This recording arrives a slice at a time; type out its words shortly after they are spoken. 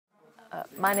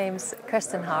My name's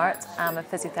Kirsten Hart. I'm a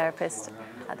physiotherapist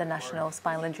at the National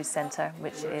Spinal Injury Centre,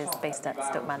 which is based at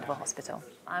Stoke Mandeville Hospital.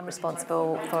 I'm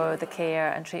responsible for the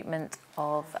care and treatment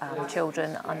of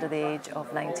children under the age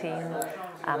of 19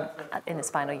 in the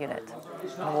spinal unit,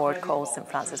 in a ward called St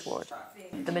Francis Ward.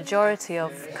 The majority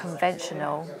of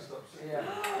conventional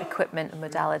equipment and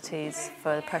modalities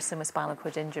for the person with spinal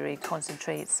cord injury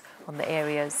concentrates on the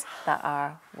areas that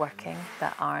are working,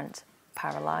 that aren't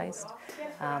paralysed.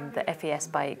 The F.E.S.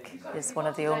 bike is one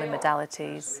of the only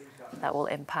modalities that will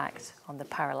impact on the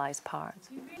paralysed part.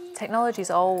 Technology has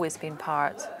always been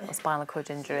part of spinal cord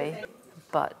injury,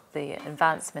 but the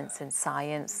advancements in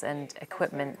science and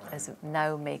equipment is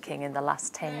now making, in the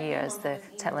last 10 years, the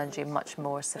technology much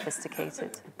more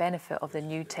sophisticated. The benefit of the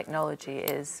new technology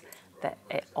is that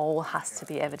it all has to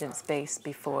be evidence-based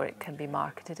before it can be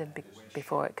marketed and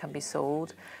before it can be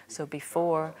sold. So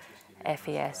before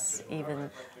F.E.S, even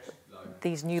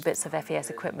these new bits of F.E.S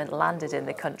equipment landed in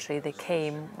the country, they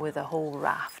came with a whole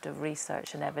raft of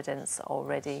research and evidence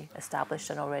already established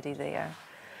and already there.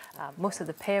 Most of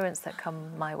the parents that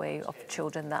come my way of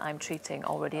children that I'm treating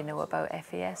already know about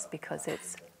F.E.S because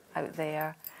it's out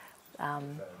there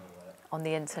on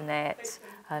the internet,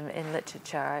 in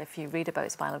literature. If you read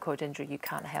about spinal cord injury, you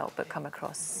can't help but come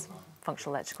across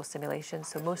functional electrical stimulation.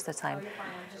 So most of the time,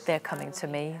 they're coming to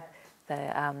me.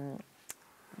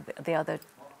 The other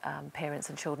parents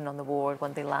and children on the ward,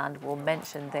 when they land, will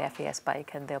mention the F.E.S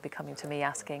bike, and they'll be coming to me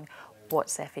asking,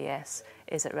 what's F.E.S?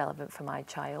 Is it relevant for my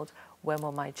child? When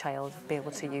will my child be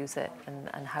able to use it?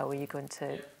 And how are you going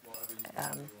to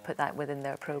put that within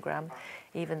their programme?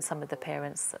 Even some of the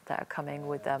parents that are coming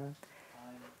with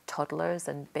toddlers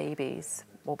and babies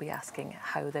will be asking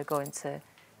how they're going to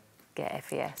get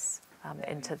F.E.S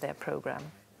into their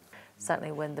programme.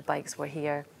 Certainly when the bikes were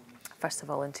here, first of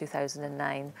all in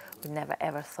 2009, we never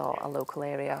ever thought a local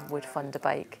area would fund a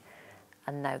bike,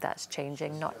 and now that's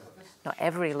changing. Not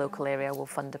every local area will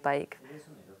fund a bike,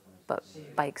 but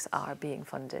bikes are being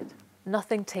funded.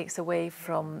 Nothing takes away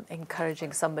from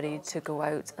encouraging somebody to go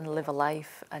out and live a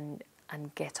life and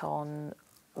get on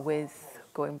with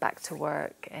going back to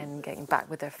work and getting back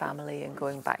with their family and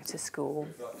going back to school.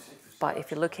 But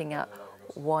if you're looking at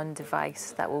one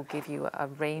device that will give you a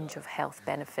range of health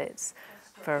benefits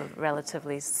for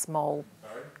relatively small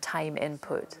time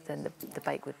input, then the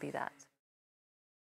bike would be that.